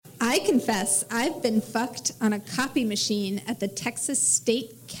I confess I've been fucked on a copy machine at the Texas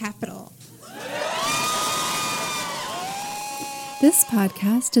State Capitol. This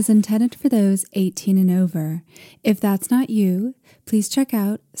podcast is intended for those 18 and over. If that's not you, please check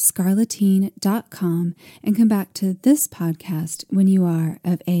out scarleteen.com and come back to this podcast when you are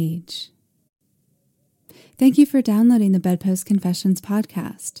of age. Thank you for downloading the Bedpost Confessions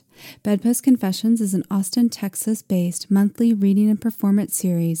podcast. Bedpost Confessions is an Austin, Texas-based monthly reading and performance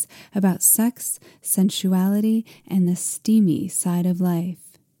series about sex, sensuality, and the steamy side of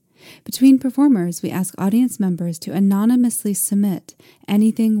life. Between performers, we ask audience members to anonymously submit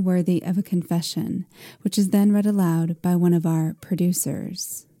anything worthy of a confession, which is then read aloud by one of our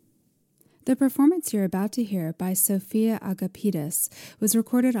producers. The performance you're about to hear by Sophia Agapitis was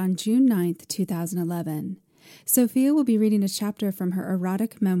recorded on June 9th, 2011. Sophia will be reading a chapter from her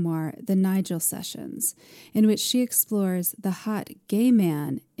erotic memoir, The Nigel Sessions, in which she explores the hot gay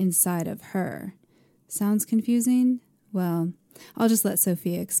man inside of her. Sounds confusing? Well, I'll just let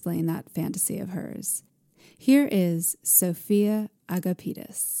Sophia explain that fantasy of hers. Here is Sophia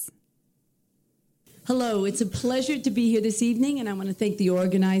Agapitis. Hello, it's a pleasure to be here this evening, and I want to thank the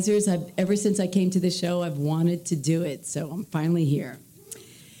organizers. Ever since I came to the show, I've wanted to do it, so I'm finally here.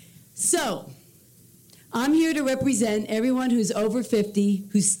 So, I'm here to represent everyone who's over 50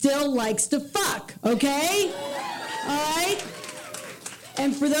 who still likes to fuck, okay? All right?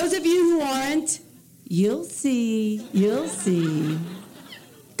 And for those of you who aren't, you'll see,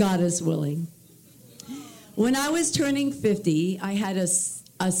 God is willing. When I was turning 50, I had a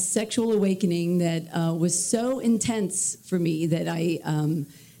sexual awakening that was so intense for me that I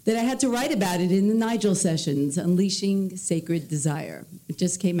had to write about it in the Nigel Sessions, Unleashing Sacred Desire. It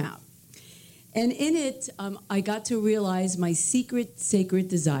just came out. And in it, I got to realize my secret sacred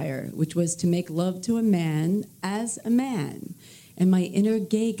desire, which was to make love to a man as a man. And my inner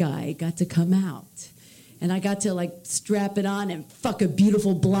gay guy got to come out. And I got to strap it on and fuck a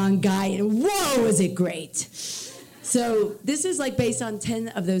beautiful blonde guy, and whoa, is it great. So this is based on 10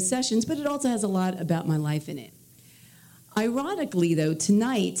 of those sessions, but it also has a lot about my life in it. Ironically, though,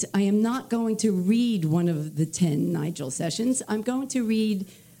 tonight I am not going to read one of the 10 Nigel sessions. I'm going to read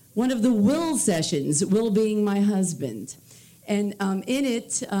one of the Will sessions, Will being my husband. And in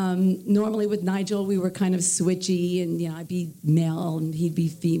it, normally with Nigel, we were kind of switchy, and I'd be male and he'd be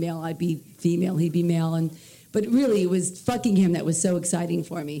female, I'd be female, he'd be male, but really it was fucking him that was so exciting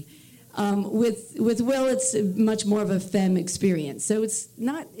for me. With Will, it's much more of a femme experience, so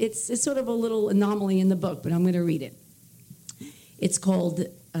it's sort of a little anomaly in the book, but I'm going to read it. It's called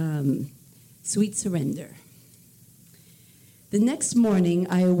Sweet Surrender. The next morning,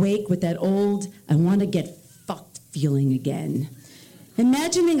 I awake with that old, I want to get fucked feeling again.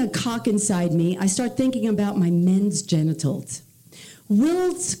 Imagining a cock inside me, I start thinking about my men's genitals.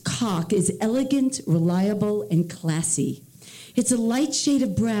 Will's cock is elegant, reliable, and classy. It's a light shade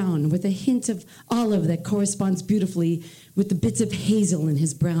of brown with a hint of olive that corresponds beautifully with the bits of hazel in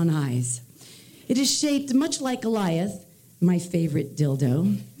his brown eyes. It is shaped much like Goliath, my favorite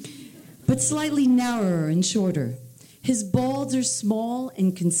dildo, but slightly narrower and shorter. His balls are small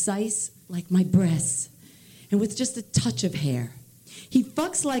and concise like my breasts, and with just a touch of hair. He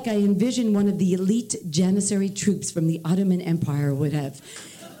fucks like I envision one of the elite Janissary troops from the Ottoman Empire would have.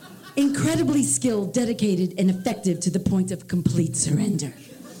 Incredibly skilled, dedicated, and effective to the point of complete surrender.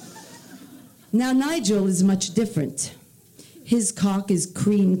 Now, Nigel is much different. His cock is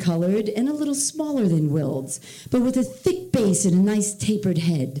cream-colored and a little smaller than Will's, but with a thick base and a nice tapered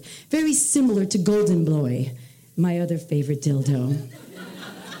head, very similar to Golden Boy, my other favorite dildo.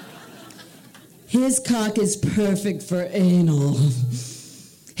 His cock is perfect for anal.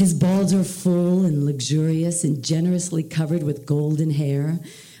 His balls are full and luxurious and generously covered with golden hair.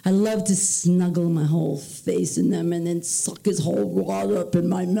 I love to snuggle my whole face in them and then suck his whole rod up in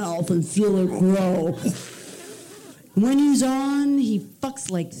my mouth and feel it grow. When he's on, he fucks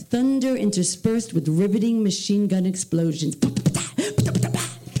like thunder interspersed with riveting machine gun explosions.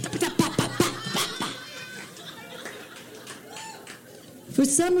 For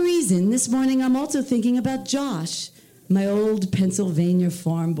some reason, this morning I'm also thinking about Josh, my old Pennsylvania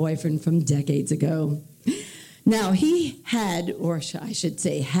farm boyfriend from decades ago. Now, he had, or I should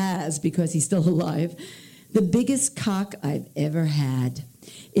say has, because he's still alive, the biggest cock I've ever had.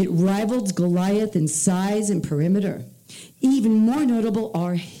 It rivaled Goliath in size and perimeter. Even more notable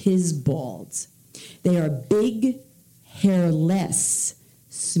are his balls. They are big, hairless,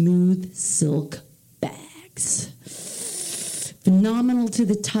 smooth silk bags. Phenomenal to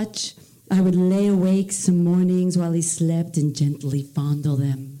the touch, I would lay awake some mornings while he slept and gently fondle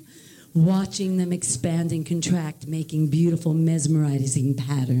them. watching them expand and contract, making beautiful, mesmerizing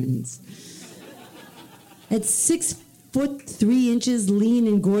patterns. At 6'3", lean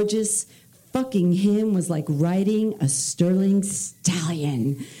and gorgeous, fucking him was like riding a sterling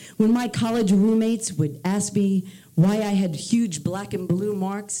stallion. When my college roommates would ask me why I had huge black and blue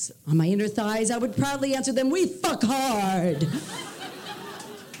marks on my inner thighs, I would proudly answer them, "We fuck hard."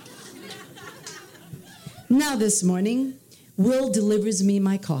 Now this morning, Will delivers me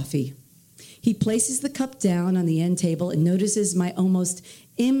my coffee. He places the cup down on the end table and notices my almost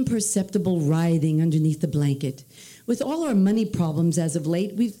imperceptible writhing underneath the blanket. With all our money problems as of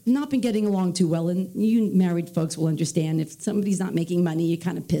late, we've not been getting along too well, and you married folks will understand if somebody's not making money, you're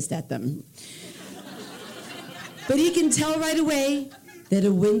kind of pissed at them. But he can tell right away that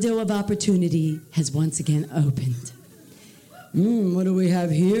a window of opportunity has once again opened. What do we have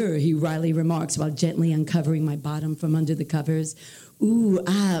here?" he wryly remarks while gently uncovering my bottom from under the covers.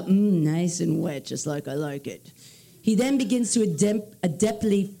 Nice and wet, just like I like it." He then begins to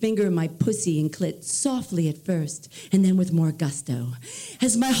adeptly finger my pussy and clit, softly at first, and then with more gusto.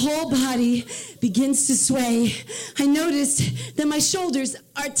 As my whole body begins to sway, I notice that my shoulders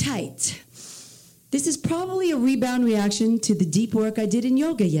are tight. This is probably a rebound reaction to the deep work I did in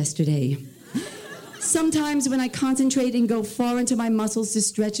yoga yesterday. Sometimes when I concentrate and go far into my muscles to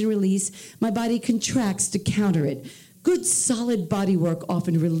stretch and release, my body contracts to counter it. Good, solid body work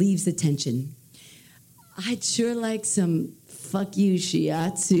often relieves the tension. "I'd sure like some fuck you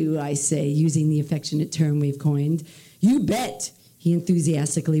shiatsu," I say, using the affectionate term we've coined. "You bet," he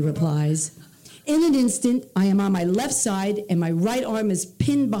enthusiastically replies. In an instant, I am on my left side and my right arm is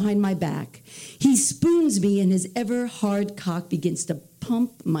pinned behind my back. He spoons me and his ever-hard cock begins to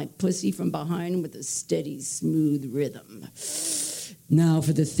pump my pussy from behind with a steady, smooth rhythm. "Now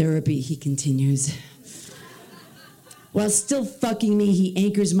for the therapy," he continues. While still fucking me, he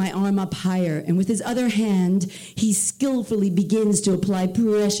anchors my arm up higher, and with his other hand, he skillfully begins to apply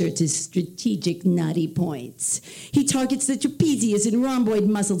pressure to strategic knotty points. He targets the trapezius and rhomboid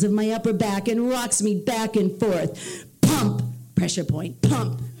muscles of my upper back and rocks me back and forth. Pump, pressure point,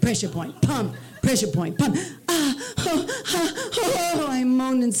 pump, pressure point, pump, pressure point, pump. I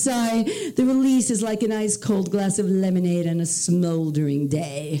moan and sigh. The release is like an ice-cold glass of lemonade on a smoldering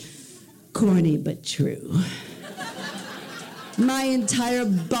day. Corny but true. My entire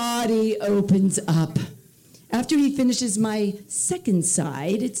body opens up. After he finishes my second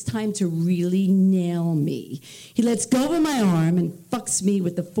side, it's time to really nail me. He lets go of my arm and fucks me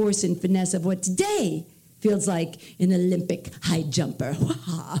with the force and finesse of what today feels like an Olympic high jumper.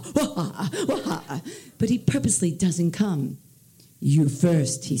 Wah-ha, wah-ha, wah-ha. But he purposely doesn't come. "You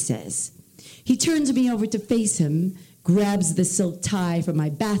first," he says. He turns me over to face him, grabs the silk tie from my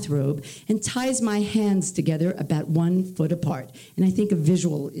bathrobe, and ties my hands together about 1 foot apart. And I think a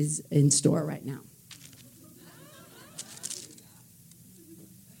visual is in store right now.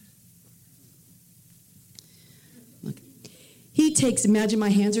 Look. Imagine my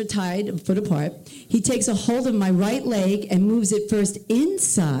hands are tied a foot apart. He takes a hold of my right leg and moves it first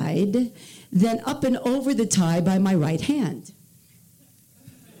inside, then up and over the tie by my right hand.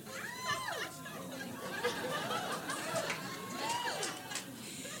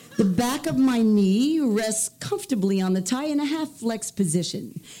 The back of my knee rests comfortably on the tie in a half-flexed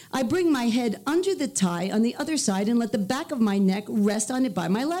position. I bring my head under the tie on the other side and let the back of my neck rest on it by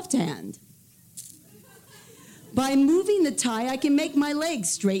my left hand. By moving the tie, I can make my legs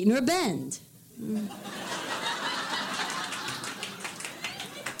straighten or bend.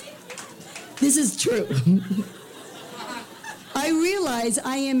 This is true. I realize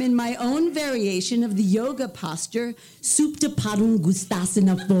I am in my own variation of the yoga posture, Supta Padang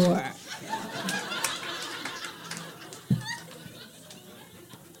Gustasana 4.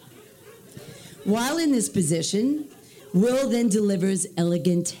 While in this position, Will then delivers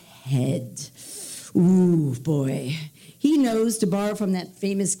elegant head. Ooh, boy. He knows, to borrow from that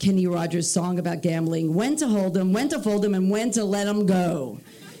famous Kenny Rogers song about gambling, when to hold him, when to fold him, and when to let him go.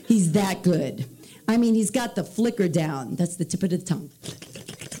 He's that good. I mean, he's got the flicker down. That's the tip of the tongue.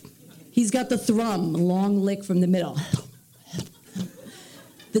 He's got the thrum, long lick from the middle.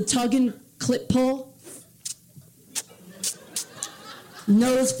 The tug and clip pull.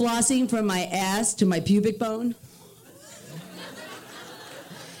 Nose flossing from my ass to my pubic bone.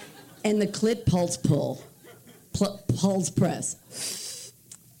 And the clit pulse pull. Pulse press.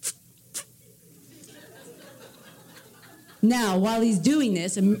 Now, while he's doing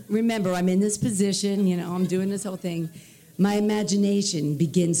this, and remember, I'm in this position, I'm doing this whole thing, my imagination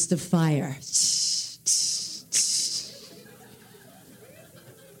begins to fire.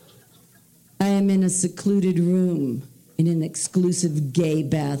 I am in a secluded room in an exclusive gay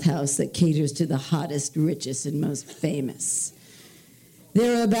bathhouse that caters to the hottest, richest, and most famous.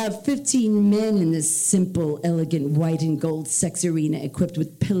 There are about 15 men in this simple, elegant white and gold sex arena equipped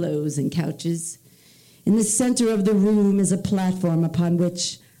with pillows and couches. In the center of the room is a platform upon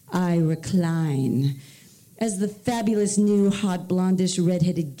which I recline. As the fabulous new, hot, blondish,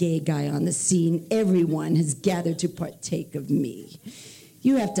 redheaded gay guy on the scene, everyone has gathered to partake of me.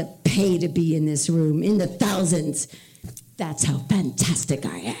 You have to pay to be in this room, in the thousands. That's how fantastic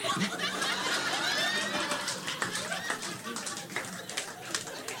I am.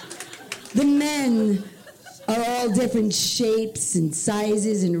 The men are all different shapes and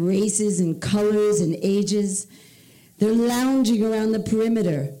sizes and races and colors and ages. They're lounging around the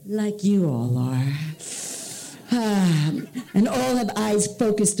perimeter, like you all are. And all have eyes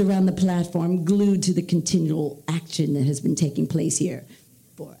focused around the platform, glued to the continual action that has been taking place here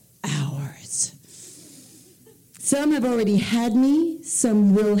for hours. Some have already had me,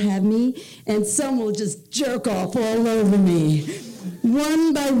 some will have me, and some will just jerk off all over me.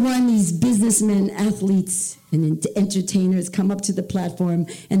 One by one, these businessmen, athletes, and entertainers come up to the platform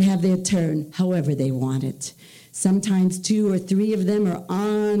and have their turn however they want it. Sometimes 2 or 3 of them are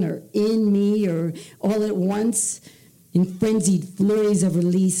on or in me or all at once. In frenzied flurries of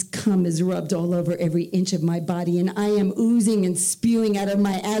release, cum is rubbed all over every inch of my body, and I am oozing and spewing out of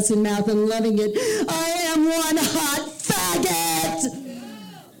my ass and mouth and loving it. I am one hot faggot!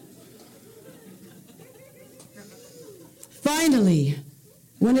 Finally,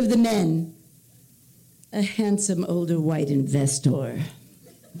 one of the men, a handsome older white investor,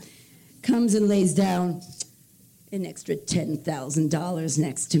 comes and lays down an extra $10,000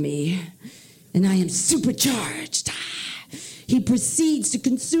 next to me, and I am supercharged. He proceeds to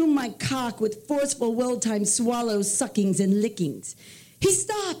consume my cock with forceful, well-timed swallows, suckings, and lickings. He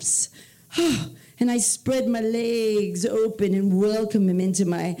stops, and I spread my legs open and welcome him into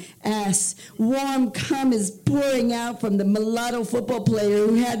my ass. Warm cum is pouring out from the mulatto football player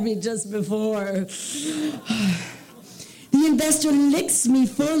who had me just before. The investor licks me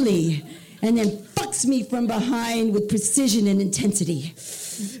fully and then fucks me from behind with precision and intensity.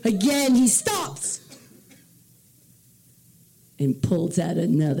 Again, he stops and pulls out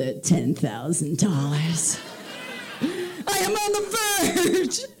another $10,000. I am on the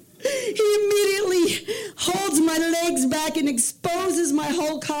verge. He immediately holds my legs back and exposes my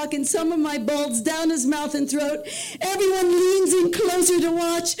whole cock and some of my balls down his mouth and throat. Everyone leans in closer to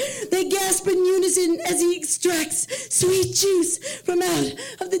watch. They gasp in unison as he extracts sweet juice from out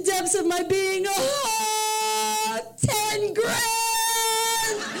of the depths of my being. Oh, 10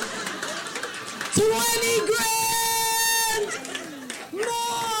 grand! 20 grand!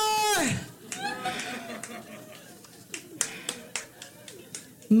 More!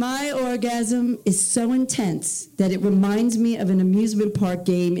 My orgasm is so intense that it reminds me of an amusement park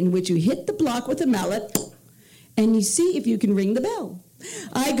game in which you hit the block with a mallet and you see if you can ring the bell.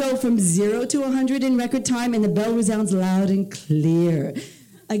 I go from 0 to 100 in record time and the bell resounds loud and clear.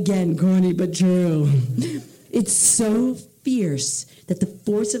 Again, corny but true. It's so fierce that the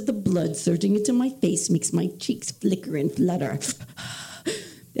force of the blood surging into my face makes my cheeks flicker and flutter.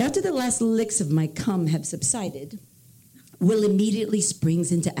 After the last licks of my cum have subsided, Will immediately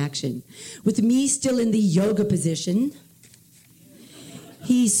springs into action. With me still in the yoga position,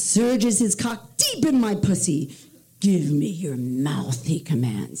 he surges his cock deep in my pussy. "Give me your mouth," he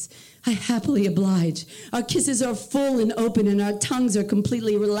commands. I happily oblige. Our kisses are full and open, and our tongues are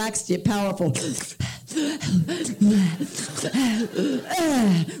completely relaxed yet powerful.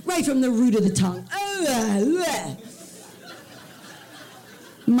 Right from the root of the tongue.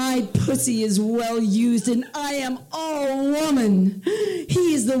 My pussy is well used, and I am all woman.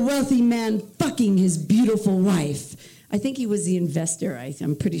 He is the wealthy man fucking his beautiful wife. I think he was the investor,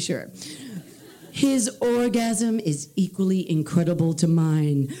 I'm pretty sure. His orgasm is equally incredible to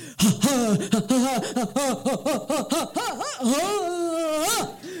mine.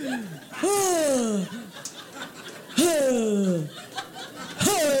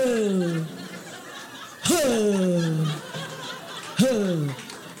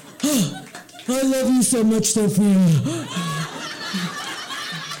 I love you so much, Sophia.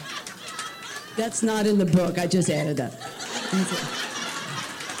 That's not in the book. I just added that.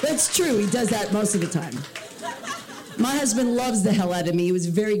 That's true. He does that most of the time. My husband loves the hell out of me. He was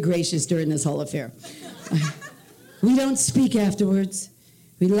very gracious during this whole affair. We don't speak afterwards.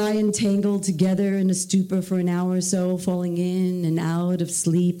 We lie entangled together in a stupor for an hour or so, falling in and out of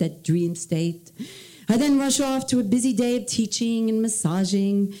sleep, that dream state. I then rush off to a busy day of teaching and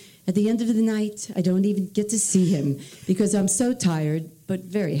massaging. At the end of the night, I don't even get to see him because I'm so tired, but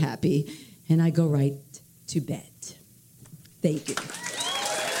very happy, and I go right to bed. Thank you.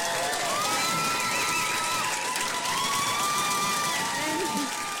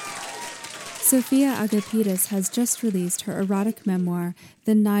 Sophia Agapitis has just released her erotic memoir,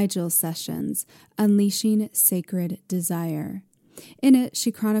 The Nigel Sessions, Unleashing Sacred Desire. In it,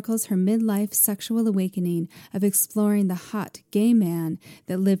 she chronicles her midlife sexual awakening of exploring the hot gay man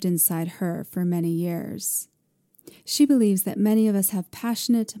that lived inside her for many years. She believes that many of us have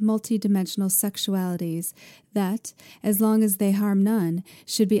passionate, multidimensional sexualities that, as long as they harm none,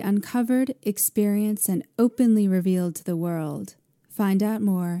 should be uncovered, experienced, and openly revealed to the world. Find out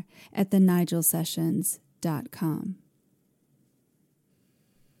more at thenigelsessions.com.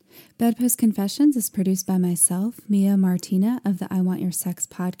 Bedpost Confessions is produced by myself, Mia Martina of the I Want Your Sex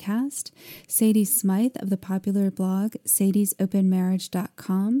podcast, Sadie Smythe of the popular blog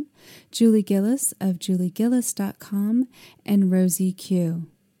sadiesopenmarriage.com, Julie Gillis of juliegillis.com, and Rosie Q.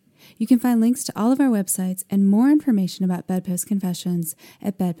 You can find links to all of our websites and more information about Bedpost Confessions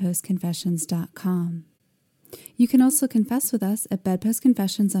at bedpostconfessions.com. You can also confess with us at Bedpost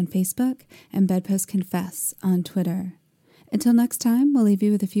Confessions on Facebook and Bedpost Confess on Twitter. Until next time, we'll leave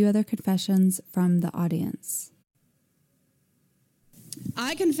you with a few other confessions from the audience.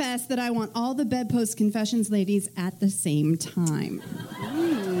 I confess that I want all the Bedpost Confessions ladies at the same time.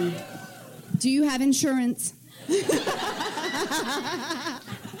 Do you have insurance?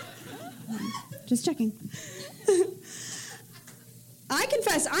 Just checking. I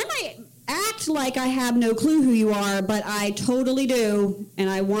confess, I might act like I have no clue who you are, but I totally do, and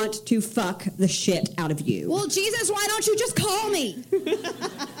I want to fuck the shit out of you. Well, Jesus, why don't you just call me?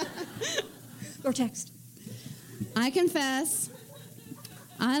 Or text. I confess,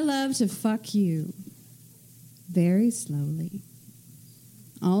 I love to fuck you very slowly.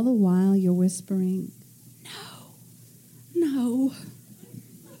 All the while you're whispering, no.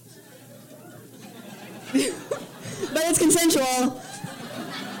 But it's consensual.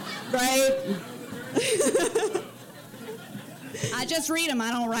 Right? I just read them,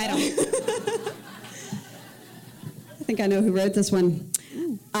 I don't write them. I think I know who wrote this one.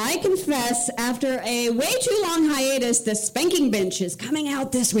 I confess, after a way too long hiatus, the Spanking Bench is coming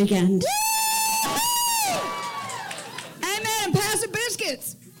out this weekend. Amen, pass the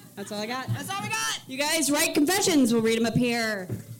biscuits. That's all I got. That's all we got. You guys write confessions. We'll read them up here.